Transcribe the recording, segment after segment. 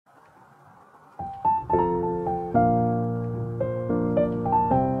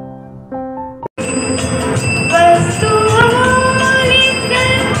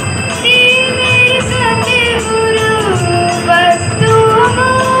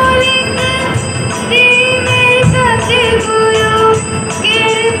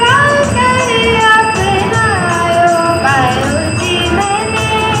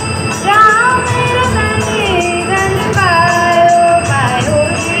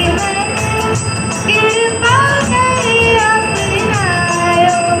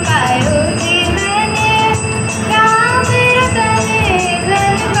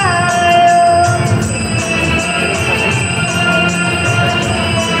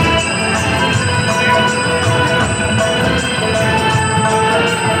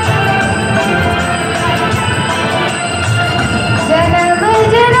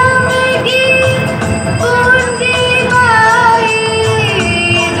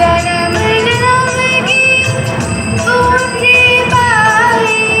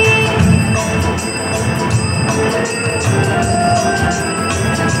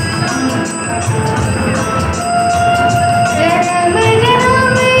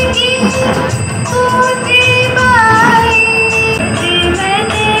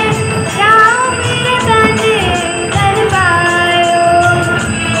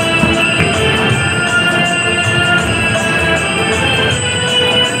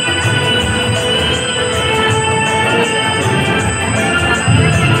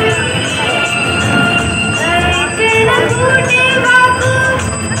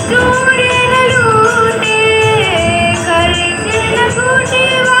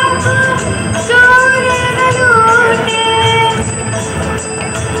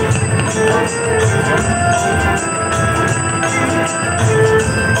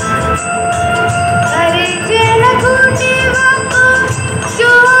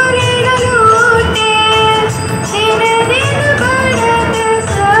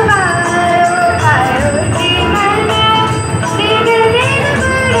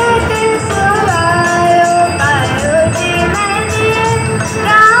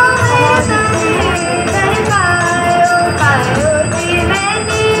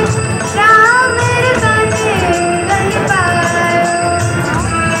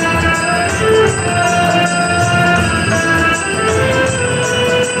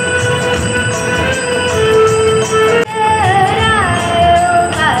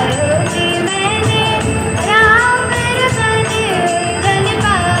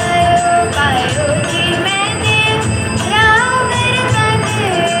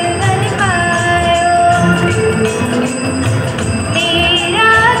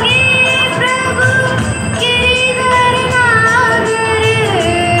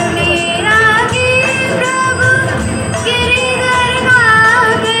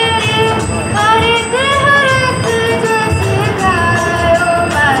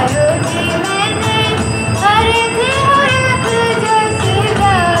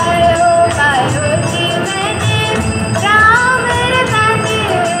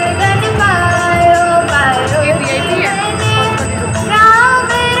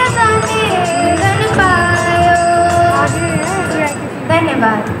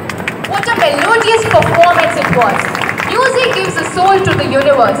voice. Music gives a soul to the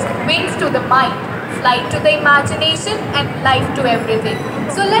universe, wings to the mind, flight to the imagination, and life to everything.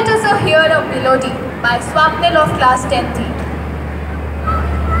 So let us hear a melody by Swapnil of class 10th.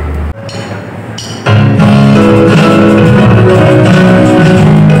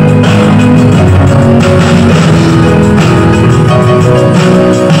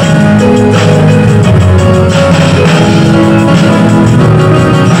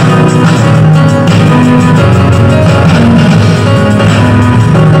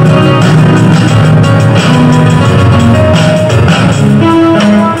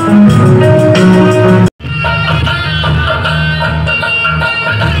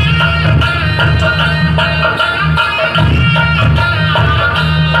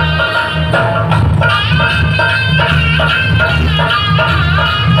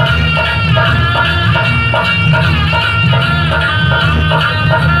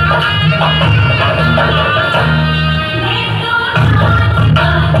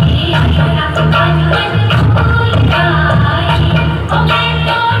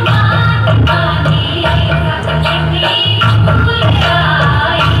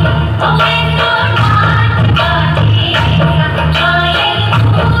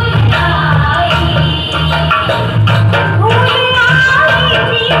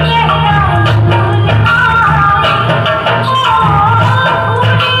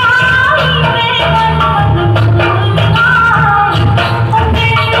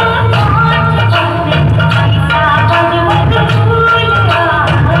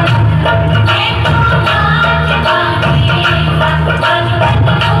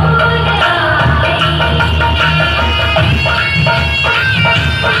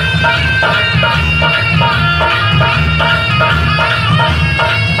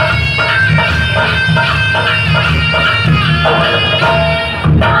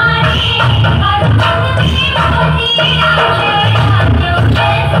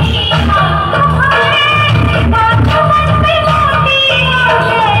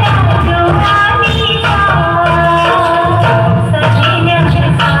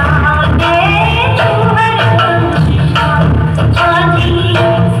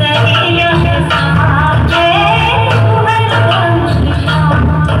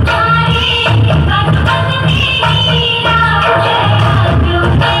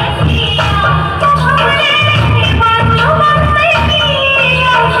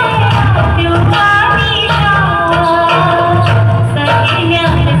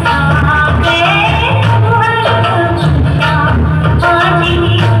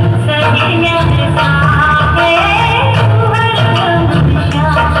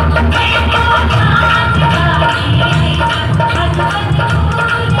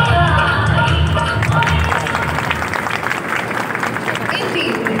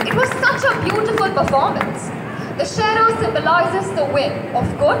 Performance. The shadow symbolizes the win of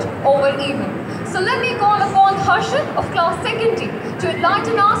good over evil. So let me call upon Harshit of class 2nd D to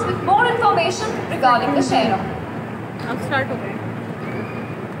enlighten us with more information regarding the shadow. I'll start over.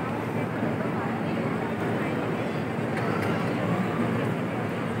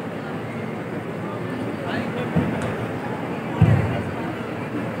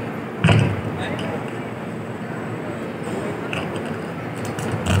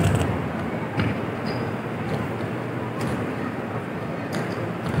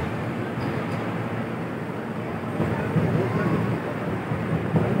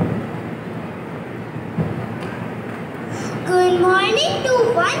 Good morning to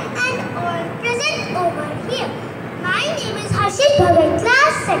one and all present over here. My name is Harshit Bhagat,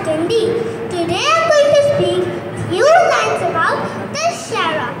 class 2nd D. Today I am going to speak few lines about the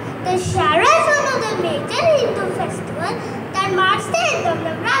Shara. The Shara is one of the major Hindu festivals that marks the end of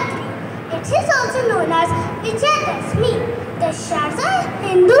Navratri. It is also known as Vijayadashmi. The Shara is a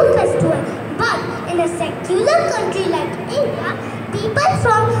Hindu festival, but in a secular country like India, people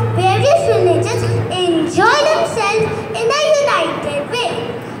from various religions enjoy themselves in a united way.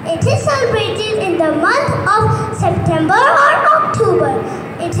 It is celebrated in the month of September or October.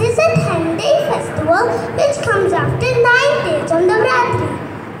 It is a 10-day festival which comes after 9 days of Navratri.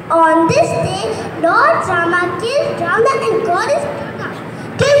 On this day, Lord Rama killed Ravana and Goddess Durga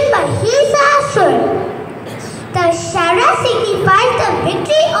killed Mahishasura. The Shara signifies the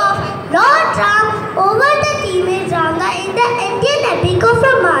victory of Lord Ram over the demon Ravana in the Indian epic of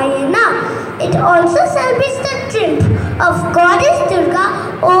Ramayana. It also celebrates the triumph of Goddess Durga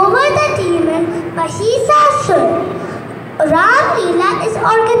over the demon Mahishasura. Ram Leela is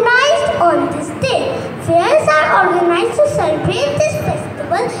organized on this day. Fairs are organized to celebrate this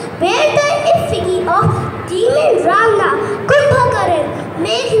festival where the effigy of demon Ravana, Kumbhakaran,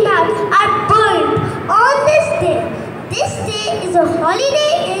 Meghnad are burned on this day. This day is a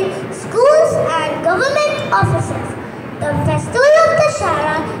holiday in schools and government offices. The festival of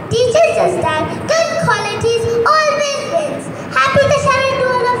Dashara teaches us that good qualities always wins. Happy Dashara to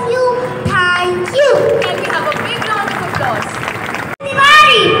all of you. Thank you. Can we have a big round of applause?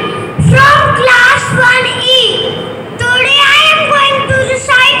 Diwali from class 1E. Today I am going to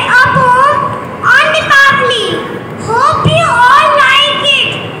recite a poem on Deepavali. Hope you all like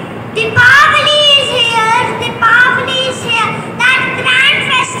it. Deepavali is here. Deepavali is here. That grand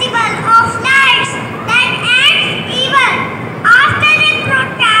festival of lights that ends evil after a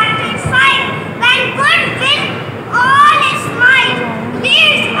protracted fight. When good will all its might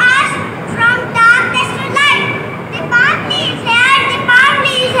leads us from darkness to light. Deepavali is here.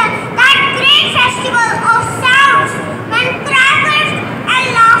 Deepavali is here. That great festival of sounds when crackers and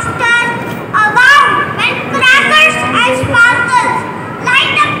laughter abound. When crackers and sparkles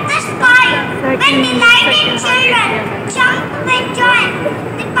light up the sky. When delighted children jump with joy.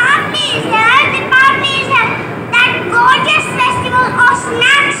 Deepavali is here. Deepavali is here. That gorgeous festival of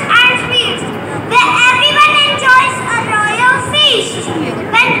snacks and sweets where everyone enjoys a royal feast.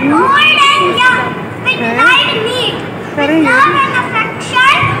 When old and young with light meet, with love and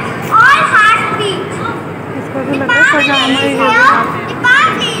affection, all hearts beat. Deepavali is here.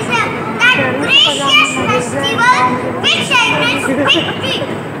 Deepavali is here. That gracious festival which celebrates victory.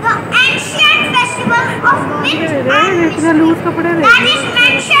 The ancient festival of myth and mystery that is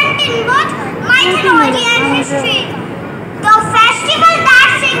mentioned in both mythology and history. The festival that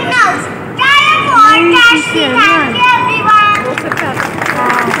signals triumph or tragedy. Thank you, everyone.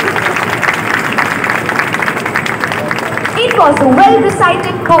 It was a well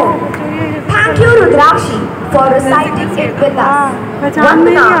recited poem. Thank you, Rudrakshi, for reciting it with us.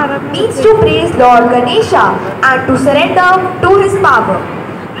 Vandana means to praise Lord Ganesha and to surrender to his power.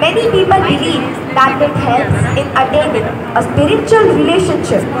 Many people believe that it helps in attaining a spiritual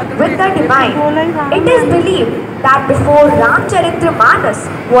relationship with the divine. It is believed that before Ramcharitramanas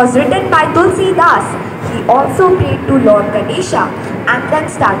was written by Tulsi Das, he also prayed to Lord Ganesha and then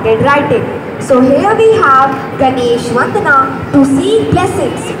started writing. So here we have Ganesh Vandana to seek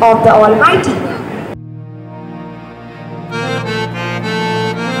blessings of the Almighty.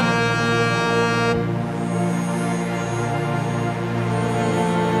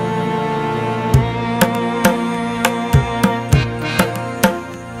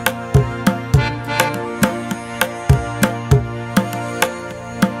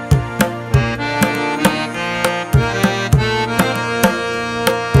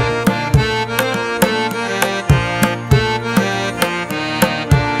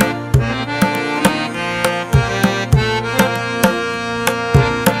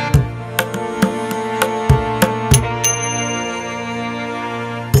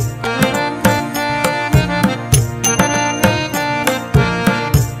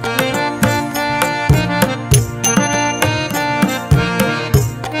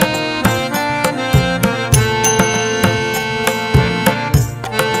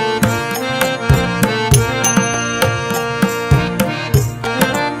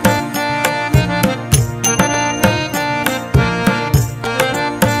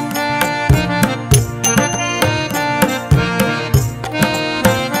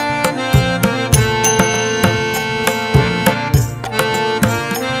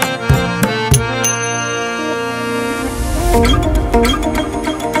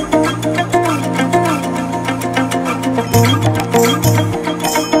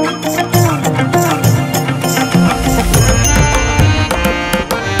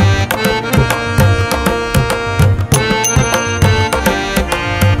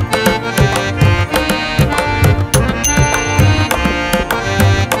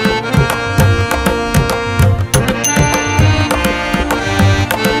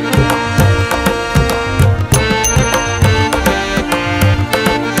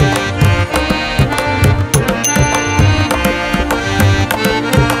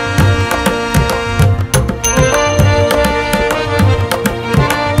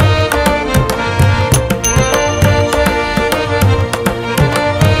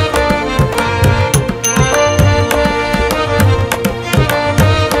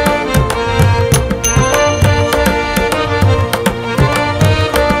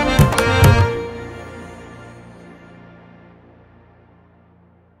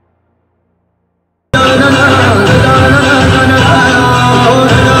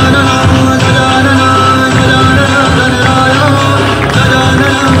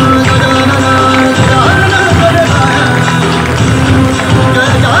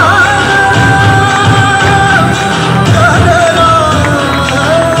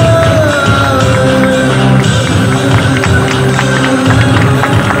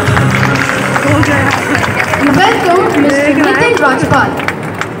 Rajpal.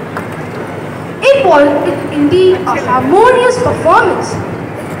 It was indeed a harmonious performance.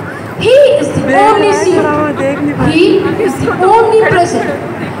 He is the omniscient. He is the omnipresent.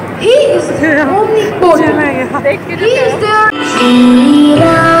 He is the omnipotent. He is there. Shri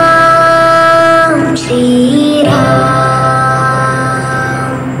Ram, Shri Ram.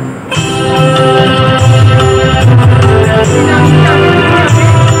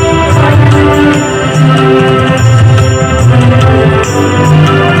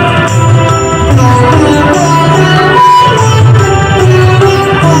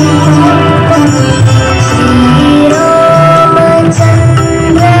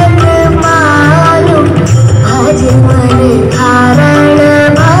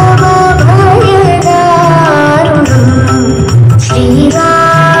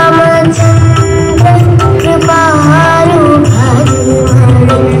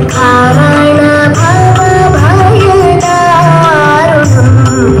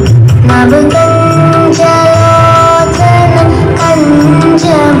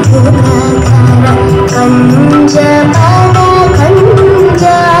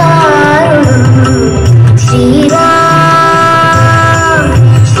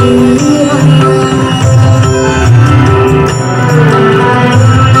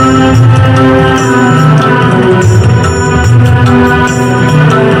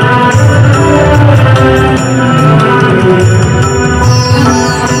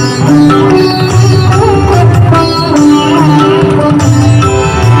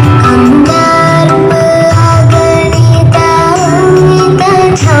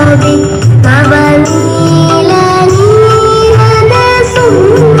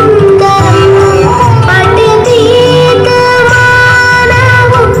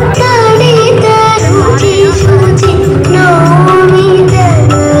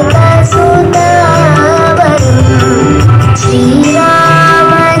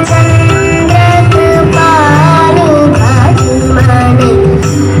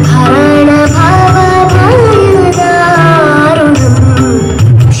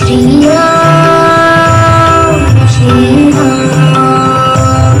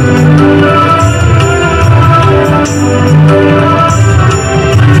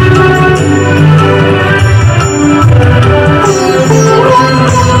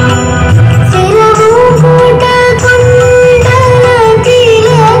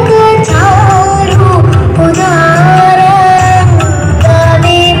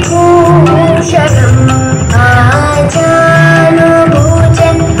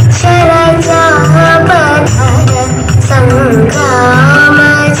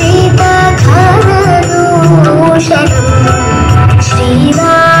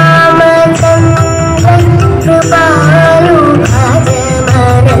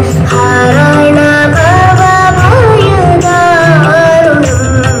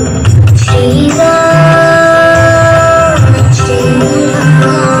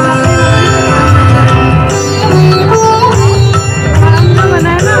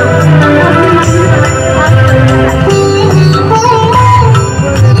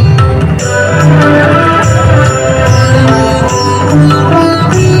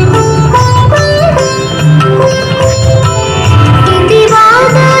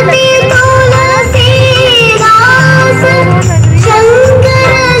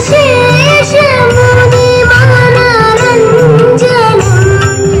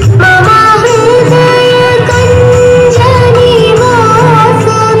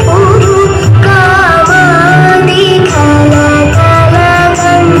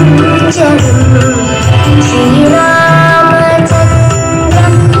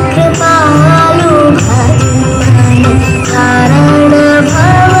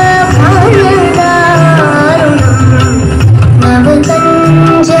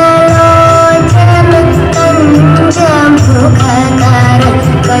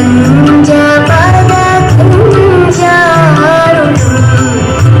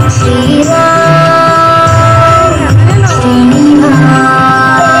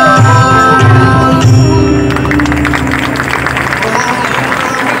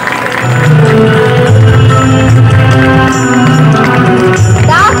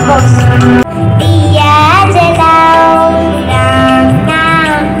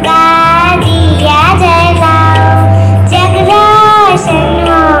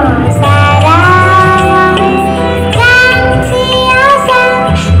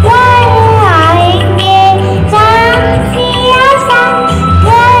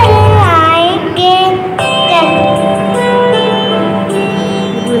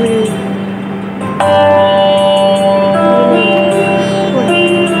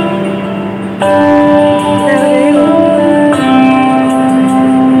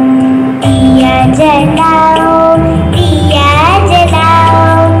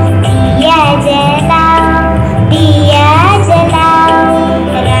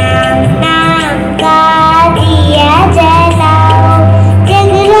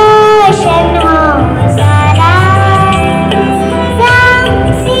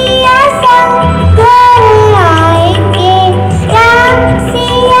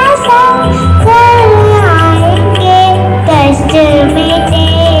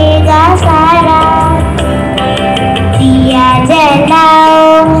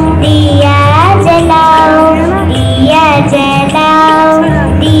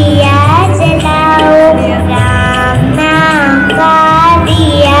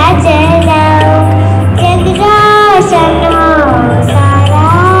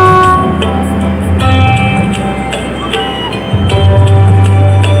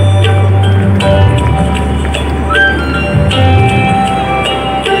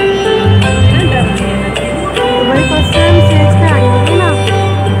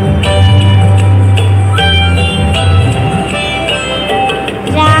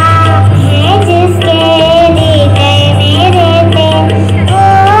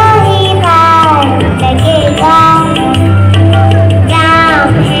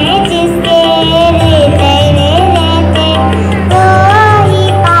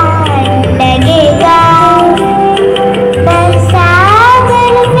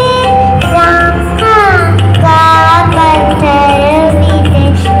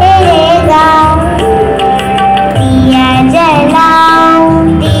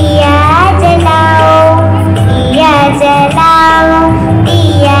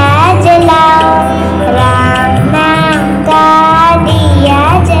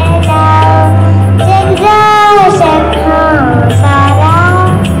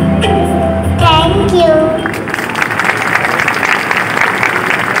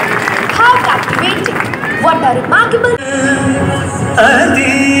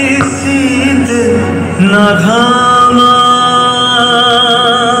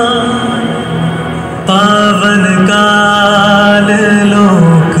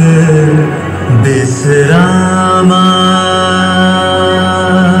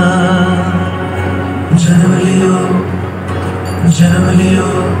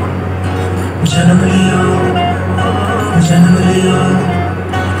 जन्म लियो, जन्म लियो,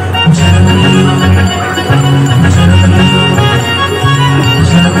 जन्म लियो, जन्म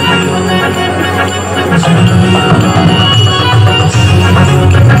लियो, जन्म लियो, जन्म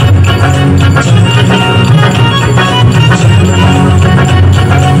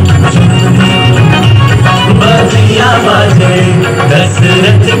बधिया बाजे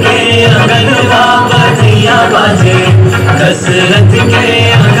दशरथ के अंगनवा, बधिया बाजे दशरथ के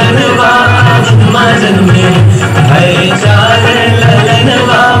अंगनवा, माँ जन्मे भय चार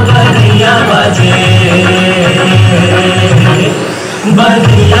ललनवा, बधिया बाजे,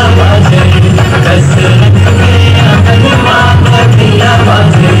 बधिया बाजे दशरथ के अंगनवा, बधिया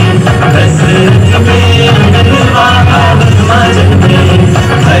बाजे दशरथ के अंगनवा, माँ जन्मे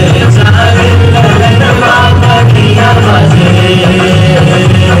भय चार ललनवा, बधिया बाजे।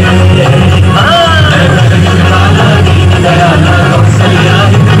 दयाला कौशल्या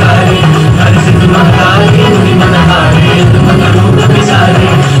हितकारी, हर्षित महतारी मुनि मनहारी, मन रूप विचारी,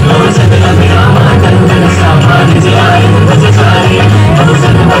 मोर सकल अभिरामा कंचन श्यामा, निज आयु भजचारी,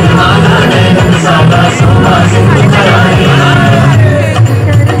 भूषण वनमाला नयन सादा, शोभा सिंधु करारी।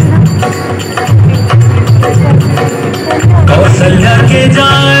 कौशल्या के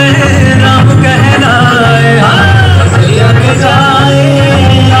जाए राम कहलाए, कौशल्या के जाए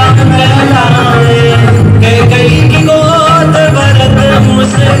राम कहलाए, कैकई की गोद भरत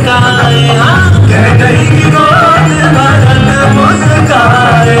मुस्काए, कैकई की गोद भरत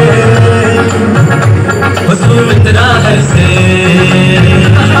मुस्काए, सुमित्रा हंसे,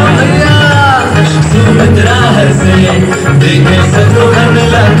 सुमित्रा हंसे, देखे शत्रुघ्न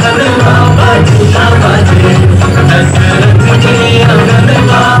लखन बाबा, झूला बाजे दशरथ के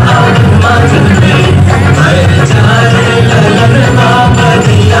अंगनवा, माँ जन्मे भय चार ललनवा,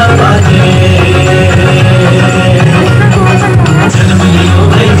 बधिया बाजे। जन्म लियो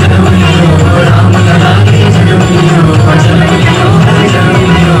भाई जन्म लियो, राम लला के जन्म लियो, जन्म लियो भाई जन्म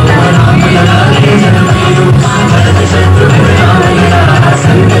लियो, राम लला के जन्म लियो, भरत शत्रुघ्न राम लला,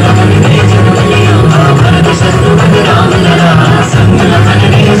 संग लखन ने जन्म लियो, भरत शत्रुघ्न राम लला, संग लखन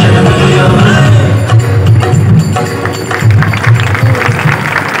ने जन्म लियो।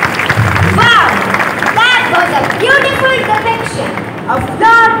 Wow! That was a beautiful depiction of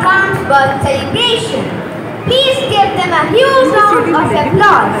Lord Ram's birth celebration. Please give them a huge round of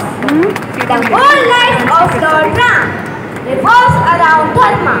applause. The whole life of Lord Ram revolves around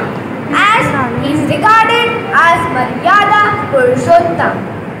Dharma, as he is regarded as Maryada Purushottam.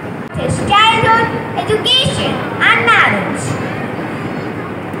 His childhood, education and marriage.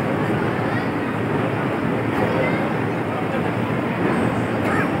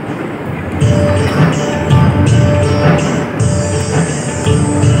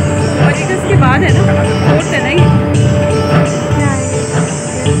 और एक इसके बाद है ना, fourth है ना ये,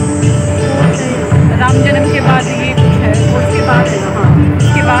 राम जन्म के बाद ये कुछ है, और उसके बाद है ना, हाँ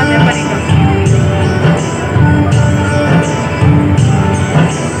उसके बाद है परिक्रमा।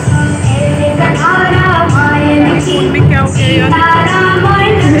 फोन में क्या हो गया यार,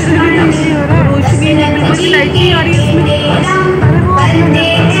 रोशनी बिल्कुल लाइट नहीं आ रही है इसमें,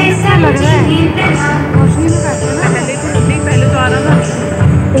 ऐसा लग रहा है रोशनी में करते ना, पहले तो आ रहा था।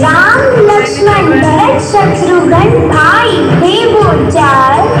 राम लक्ष्मण भरत शत्रुघ्न भाई थे वो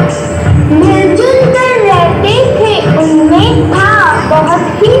चार, मिलजुल कर रहते थे, उनमें था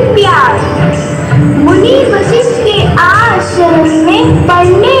बहुत ही प्यार। मुनि वशिष्ठ के आश्रम में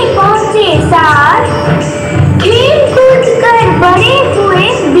पढ़ने पहुंचे सार, खेल कूद कर बड़े हुए,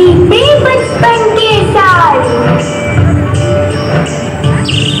 बीते बचपन के साल।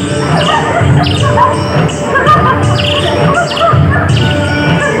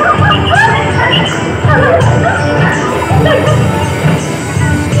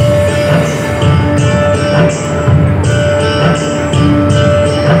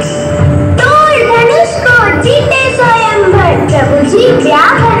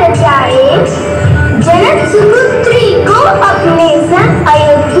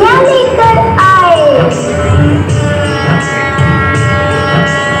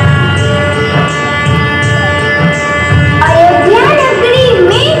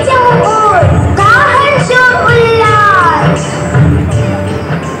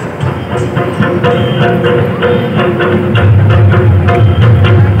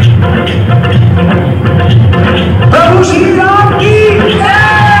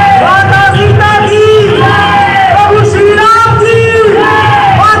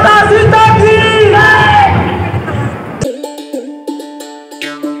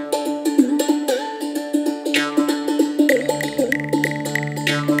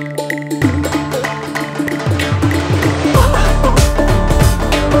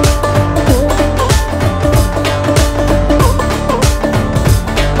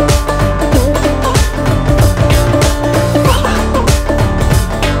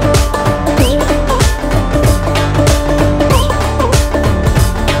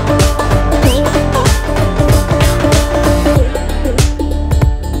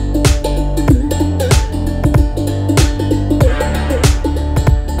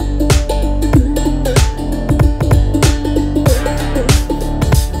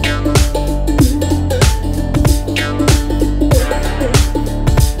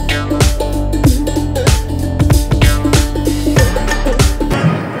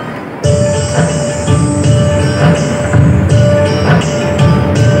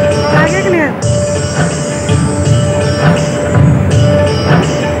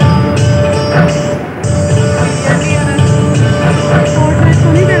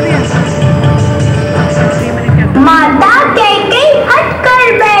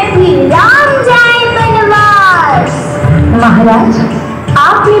 महाराज,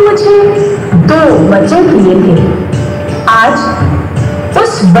 आपने मुझे 2 वचन दिए थे। आज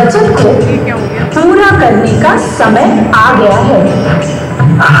उस वचन को पूरा करने का समय आ गया है।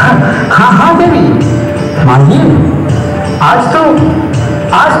 हाँ हाँ देवी, मानिए, आज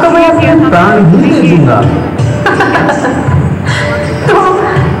तो मैं अपने प्राण भी दे दूंगा। तो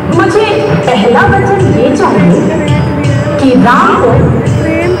मुझे पहला वचन ये चाहिए कि राम को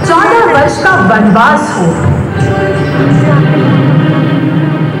 14 वर्ष का वनवास हो।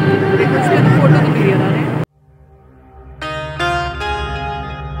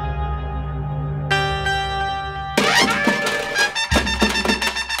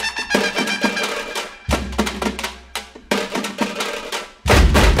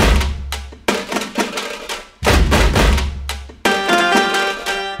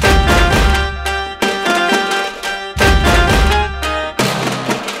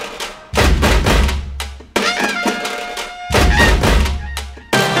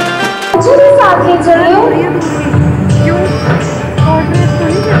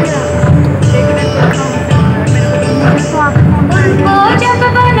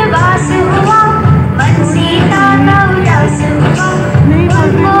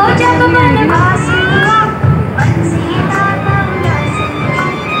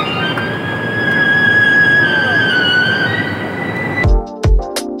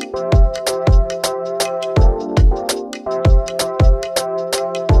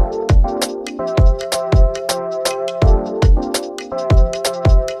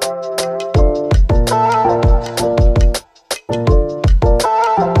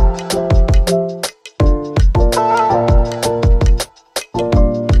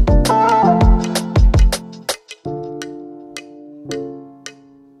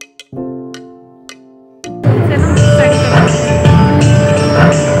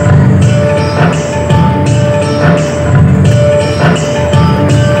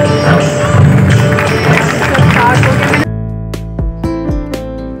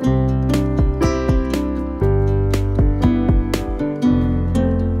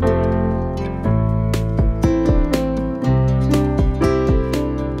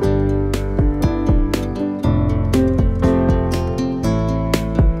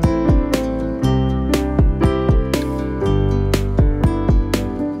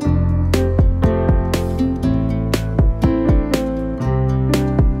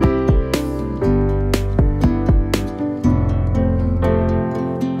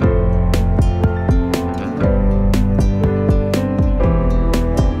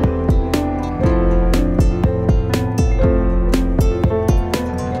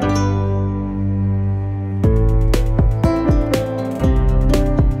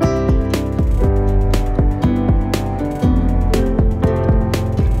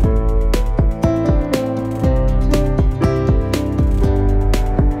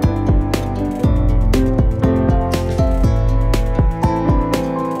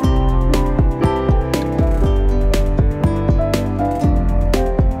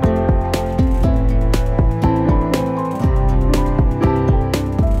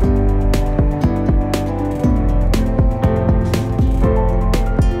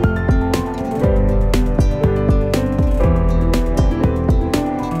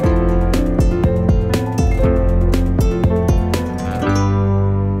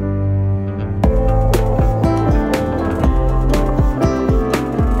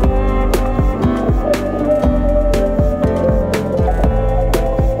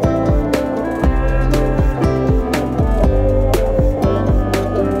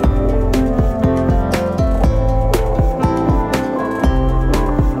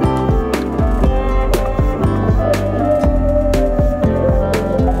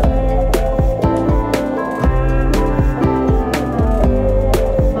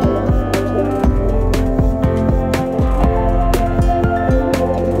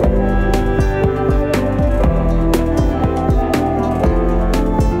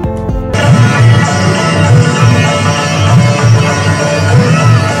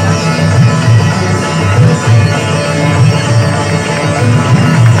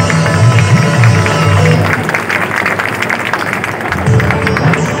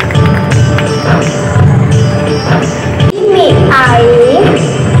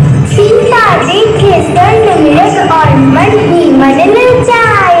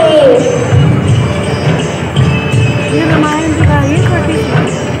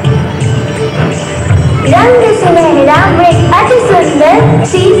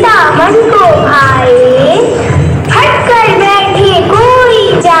 सीता मन को भाए, हट कर बैठे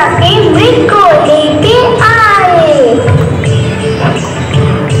कोई जाके मृग को लेके आए।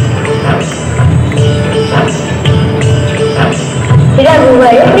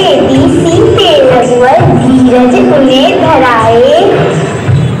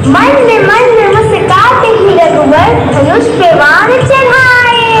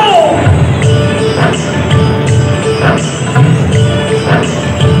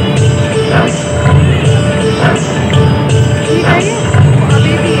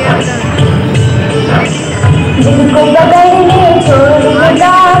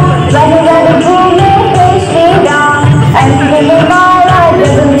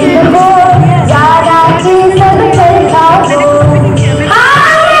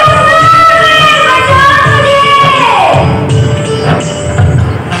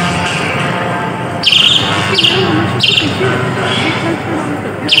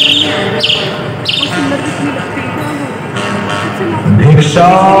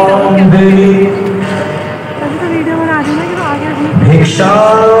 देवी तभी तो वीडियो बना रही ना कि वो आगे अपने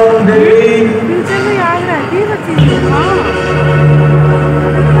भिक्षाम देवी फ्यूचर में याद रहती है सब चीज़ें। हाँ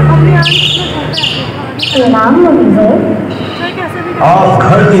अब याद प्रणाम मुनिवर। कैसे भी आप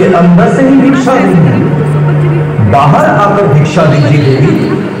घर के अंदर से ही भिक्षा देंगे, बाहर आकर भिक्षा दीजिए देवी,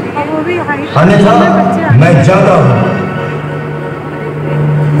 अब वो भी हाइट अन्यथा मैं जाता हूँ।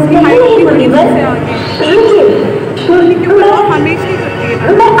 नहीं मुनिवर, हमेशा ही करती है।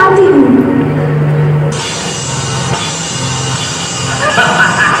 मैं आती हूँ।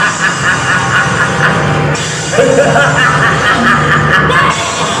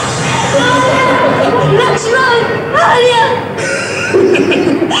 लक्ष्मण, आर्य,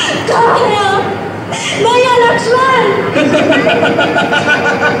 कहाँ है आप? भैया Lakshman.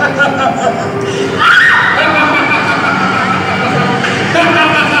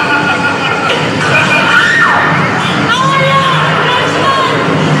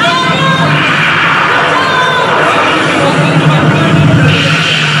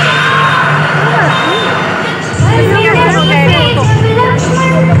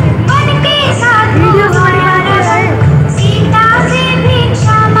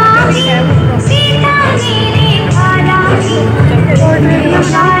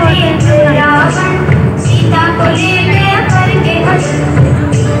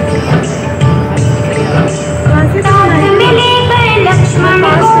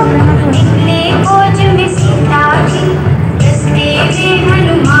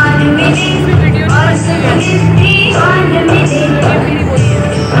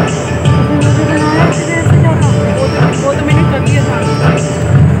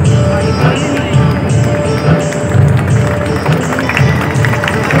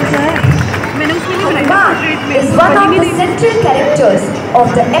 is one of the central characters of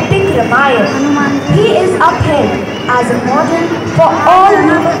the epic Ramayan. He is upheld as a model for all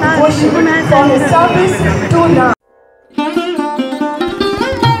human devotion for his service to Ram.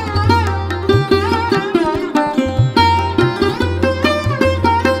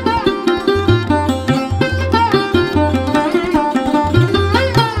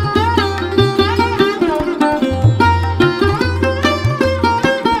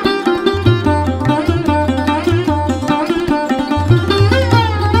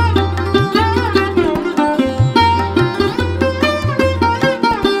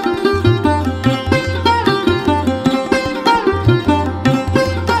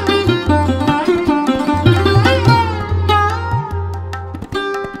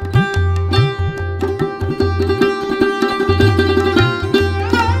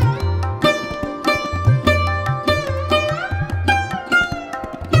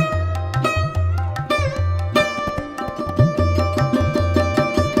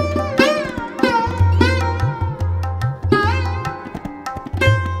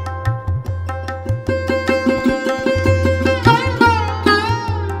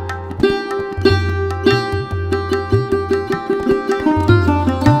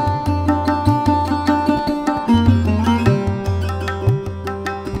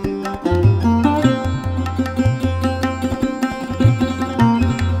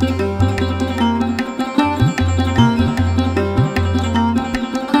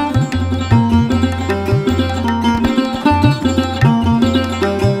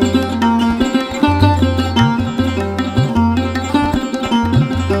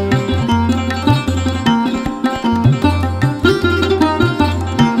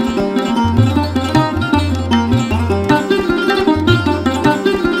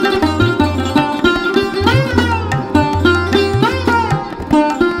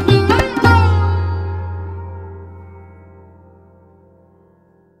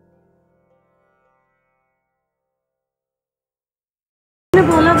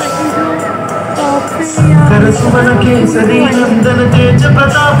 Shankar सुमन केसरी नंदन तेज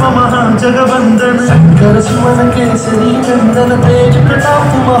प्रताप महाजगवंदन, शंकर सुमन केसरी नंदन तेज प्रताप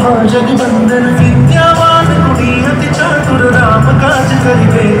महाजगवंदन, विद्यावान गुणी अति चातुर राम काज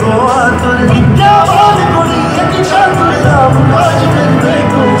करिबे को आतुर, विद्यावान गुणी अति चातुर राम काज करिबे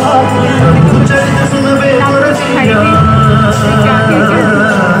को आतुर, प्रभु चरित सुनबे को रसिया,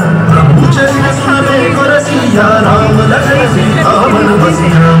 प्रभु चरित सुनबे को रसिया, राम लखन सीता मन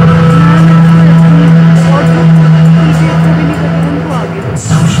बसिया।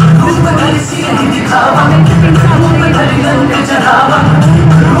 रूप धरि सीधी दिखावा, रूप धरि रंग चढ़ावा,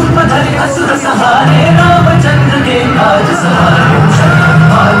 रूप धरि असुर सहारे, रामचंद्र के काज सहारे,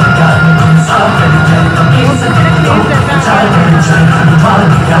 हनुमान ज्ञान सागर जय कपीस तिलों जागर जय, हनुमान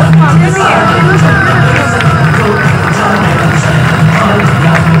ज्ञान सागर जय कपीस तिलों जागर जय, हनुमान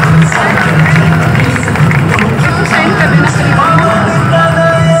ज्ञान सागर जय कपीस तिलों जागर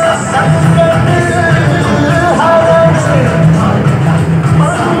जय।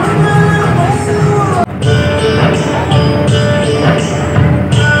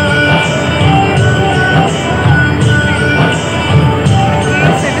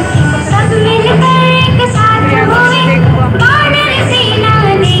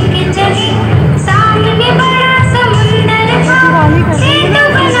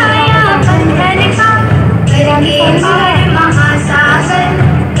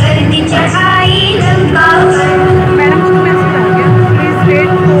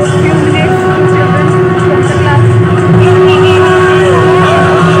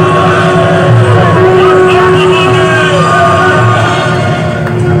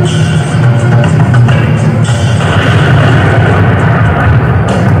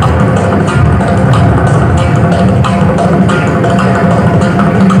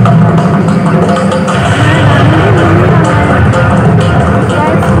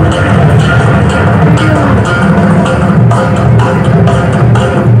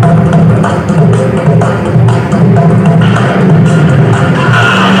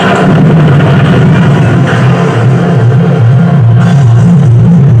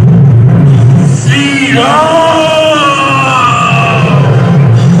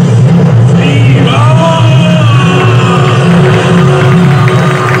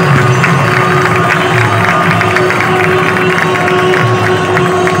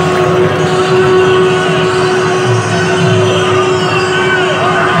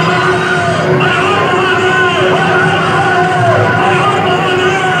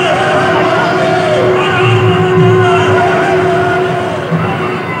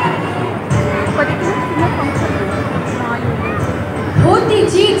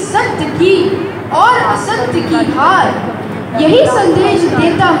 जीत सत्य की और असत्य की हार, यही संदेश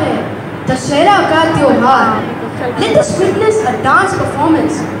देता है दशहरा का त्योहार। Let us witness a dance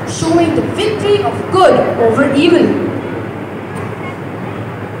performance showing the victory of good over evil.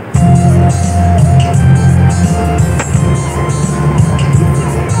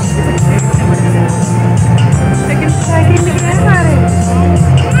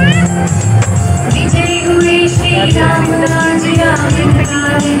 विजय हुए श्री राम आज रावण का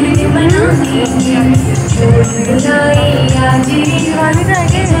दहन मनाएंगे, छोड़ बुराई आज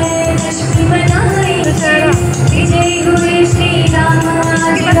विजयदशमी मनाएंगे। विजय हुए श्री राम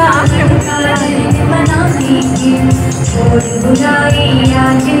आज रावण का दहन मनाएंगे, छोड़ बुराई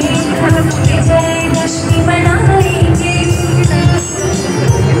आज विजयदशमी मनाएंगे।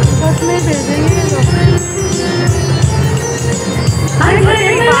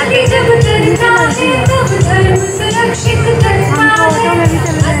 अधर्म जब करता है तब धर्म सुरक्षित करता है,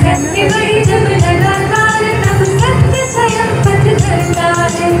 असत्य बड़ी जब लगातार तब सत्य स्वयं पथ धरता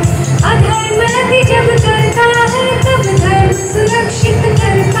है। अधर्म जब करता है तब धर्म सुरक्षित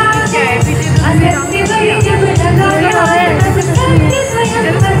करता है, असत्य बड़ी जब लगातार तब सत्य स्वयं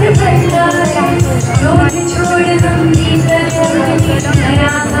पथ धरता है। क्रोध छोड़ हम भीतर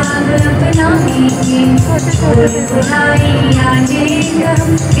नया भाव अपनाएंगे, छोड़ बुराई आज हम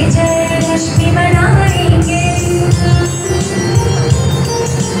विजयदशमी मनाएंगे।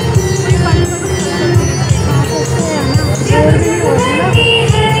 जब जब बढ़ती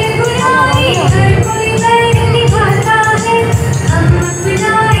है बुराई हर कोई बैर निभाता है, हम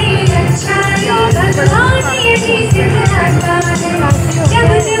अपनाए अच्छाई भगवान यही सिखाता है। जब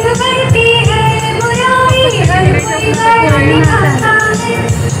जब बढ़ती है बुराई हर कोई बैर निभाता है,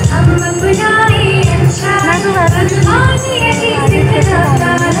 हम अपनाए अच्छाई भगवान यही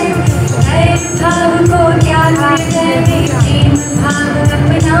सिखाता है। भाव को त्याग करके प्रेम भाव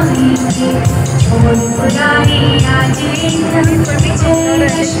अपनाएंगे, छोड़ बुराई आज हम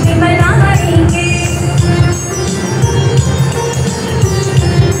विजयदशमी मनाएंगे।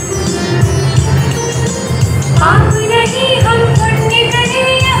 पाप नहीं हम पुण्य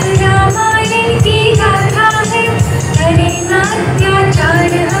करें, यह रामायण की गाथा है। करें ना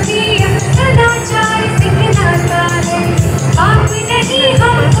अत्याचार हमें सदाचार सिखलाता है। पाप नहीं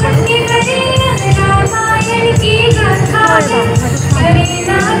हम पुण्य करें, यह रामायण की गाथा है। करें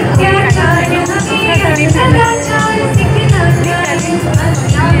ना अत्याचार हमें सदाचार सिखलाता है।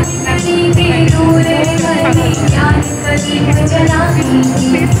 अज्ञान कली के दूर करने ज्ञान कली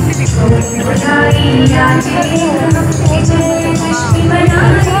जलाएंगे, छोड़ बुराई आज हम विजयदशमी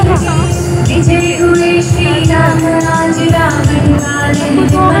मनाएंगे। विजय हुए श्री राम आज रावण का दहन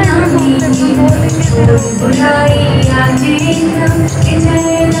मनाएंगे, छोड़ बुराई आज हम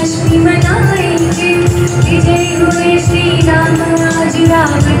विजयदशमी मनाएंगे। विजय हुए श्री राम आज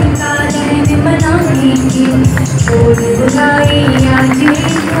रावण का दहन मनाएंगे, छोड़ बुराई आज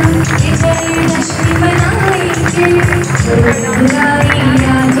हम विजयदशमी मनाएंगे। छोड़ बुराई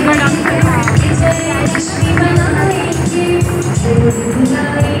आज हम विजयदशमी मनाएंगे, छोड़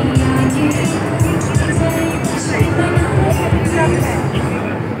बुराई आज विजयदशमी मनाएंगे।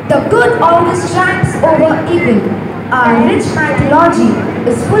 The good always triumphs over evil. Our rich mythology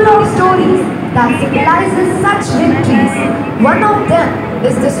is full of stories that symbolizes such victories. One of them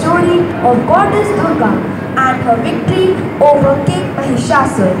is the story of Goddess Durga and her victory over King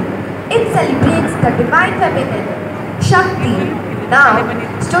Mahishasur. It celebrates the divine feminine, Shakti. Now,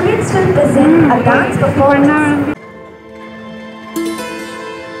 students will present a dance performance.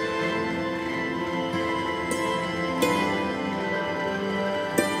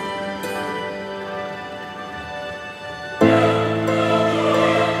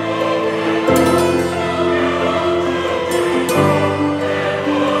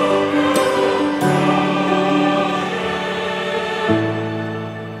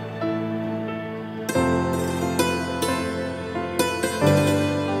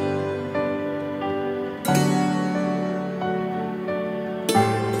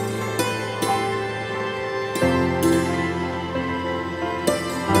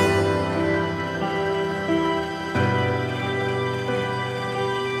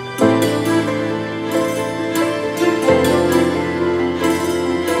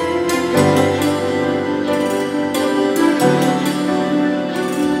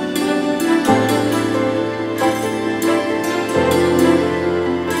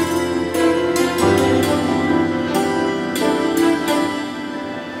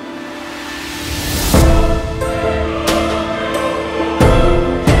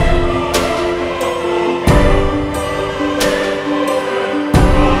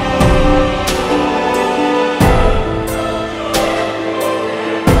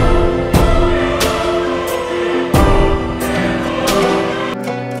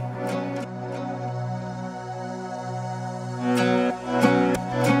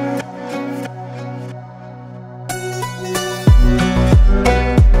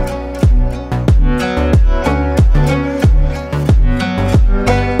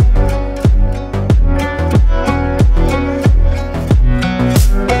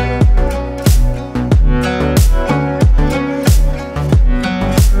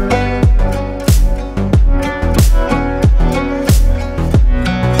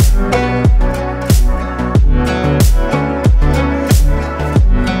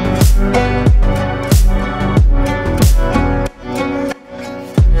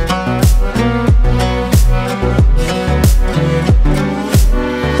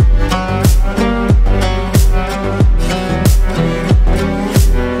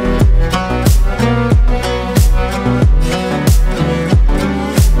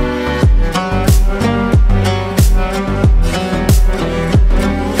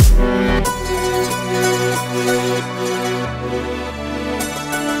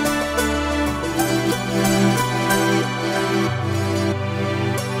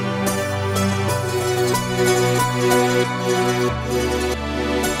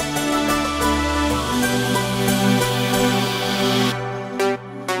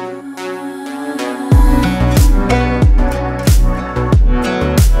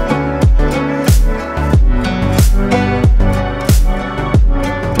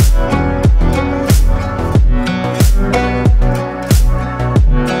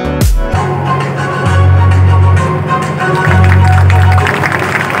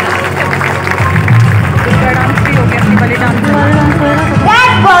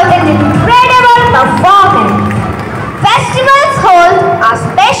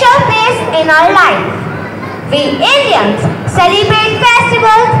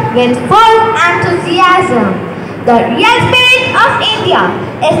 with full enthusiasm. The real spirit of India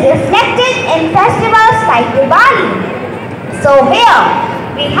is reflected in festivals like Diwali. So here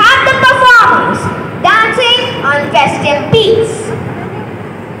we have the performers dancing on festive beats.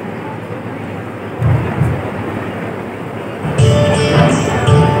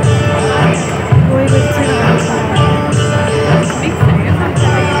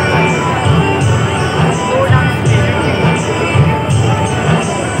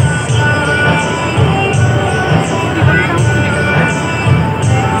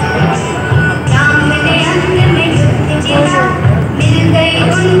 मिल गई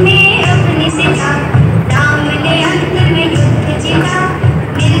उनमें अपनी सिता, राम ने अंत में युद्ध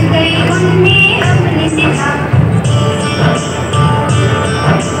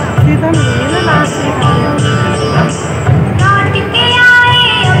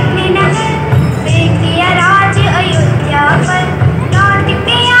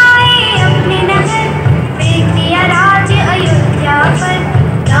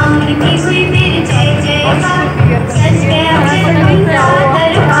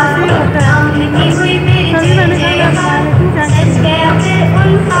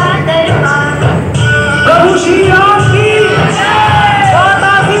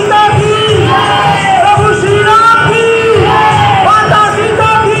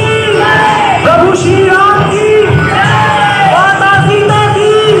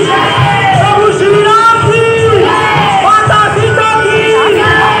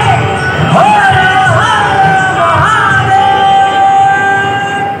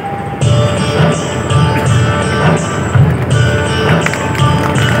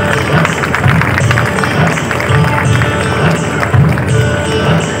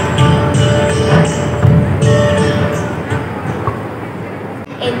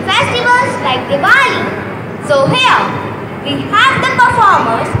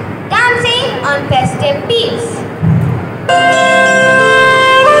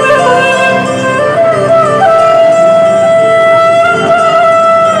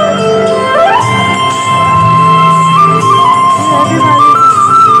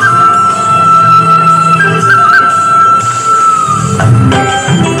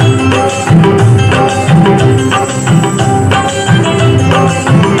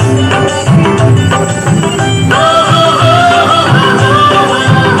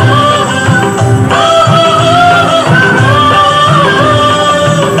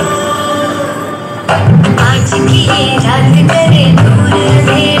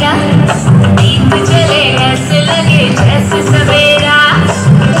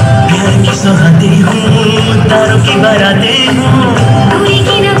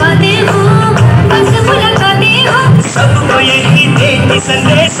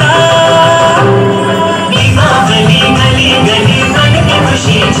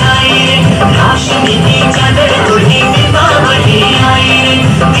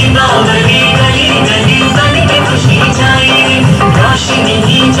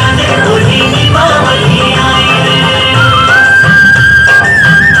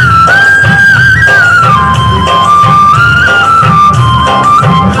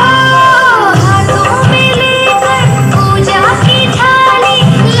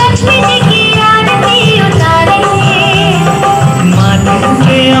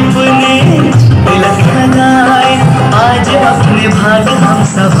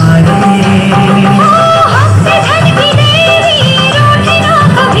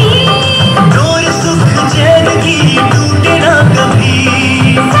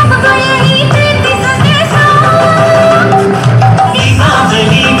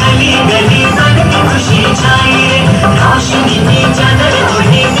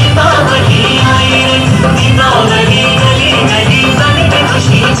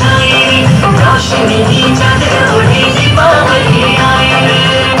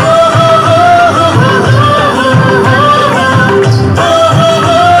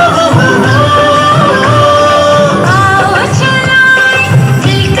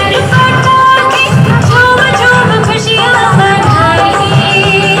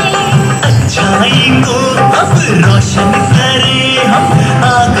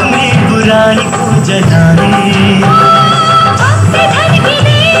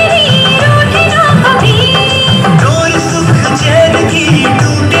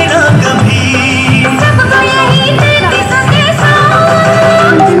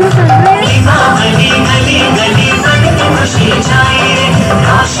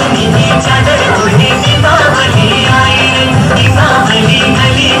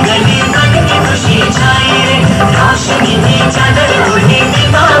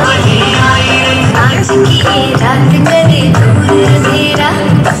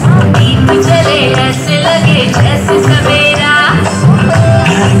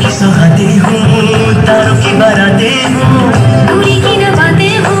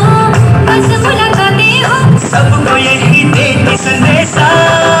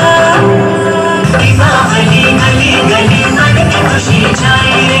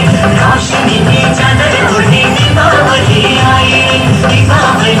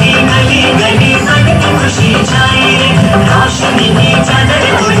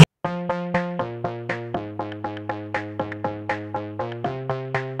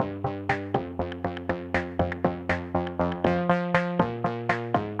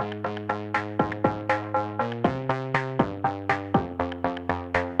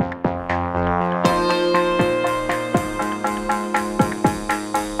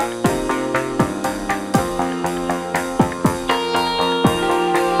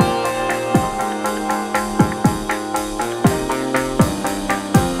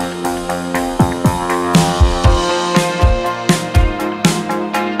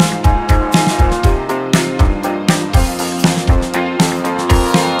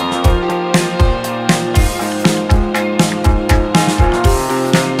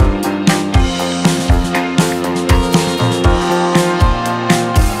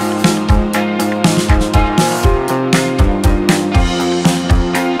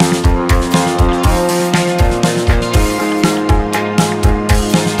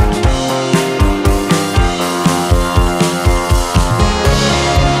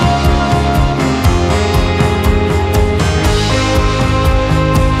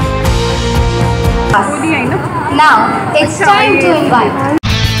Now it's time to invite